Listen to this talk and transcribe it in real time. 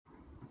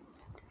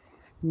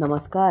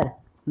नमस्कार,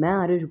 मैं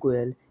Aarush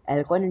Goyal,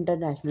 Alcon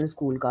international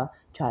school का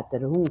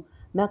छात्र हूँ।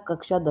 मैं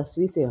कक्षा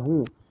 10वीं से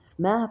हूँ।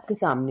 मैं आपके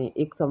सामने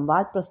एक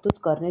संवाद प्रस्तुत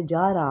करने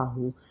जा रहा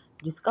हूँ,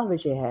 जिसका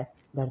विषय है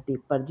धरती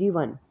पर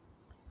जीवन।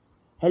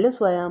 हेलो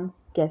स्वयं,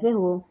 कैसे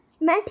हो?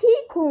 मैं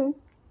ठीक हूँ।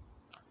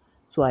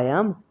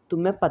 स्वयं,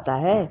 तुम्हें पता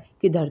है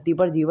कि धरती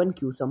पर जीवन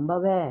क्यों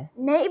संभव है?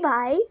 नहीं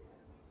भाई।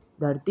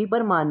 धरती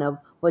पर मानव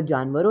व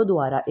जानवरों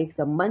द्वारा एक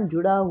संबंध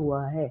जुड़ा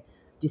हुआ है,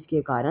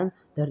 जिसके कारण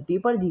धरती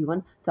पर जीवन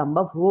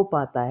संभव हो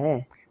पाता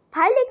है।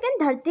 भाई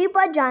लेकिन धरती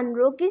पर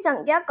जानवरों की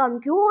संख्या कम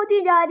क्यों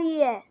होती जा रही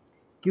है?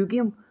 क्योंकि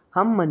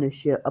हम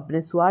मनुष्य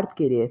अपने स्वार्थ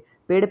के लिए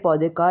पेड़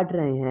पौधे काट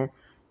रहे हैं,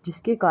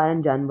 जिसके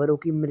कारण जानवरों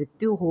की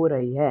मृत्यु हो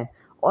रही है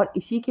और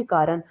इसी के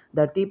कारण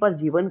धरती पर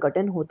जीवन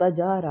कठिन होता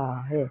जा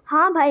रहा है।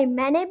 हाँ भाई,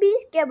 मैंने भी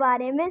इसके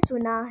बारे में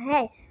सुना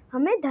है।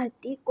 हमें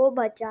धरती को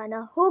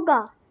बचाना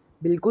होगा।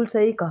 बिल्कुल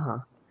सही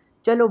कहा।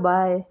 चलो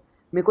बाय,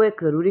 मेरे को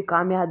एक ज़रूरी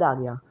काम याद आ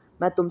गया।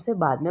 मैं तुमसे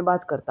बाद में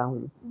बात करता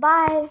हूँ।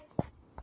 बाय।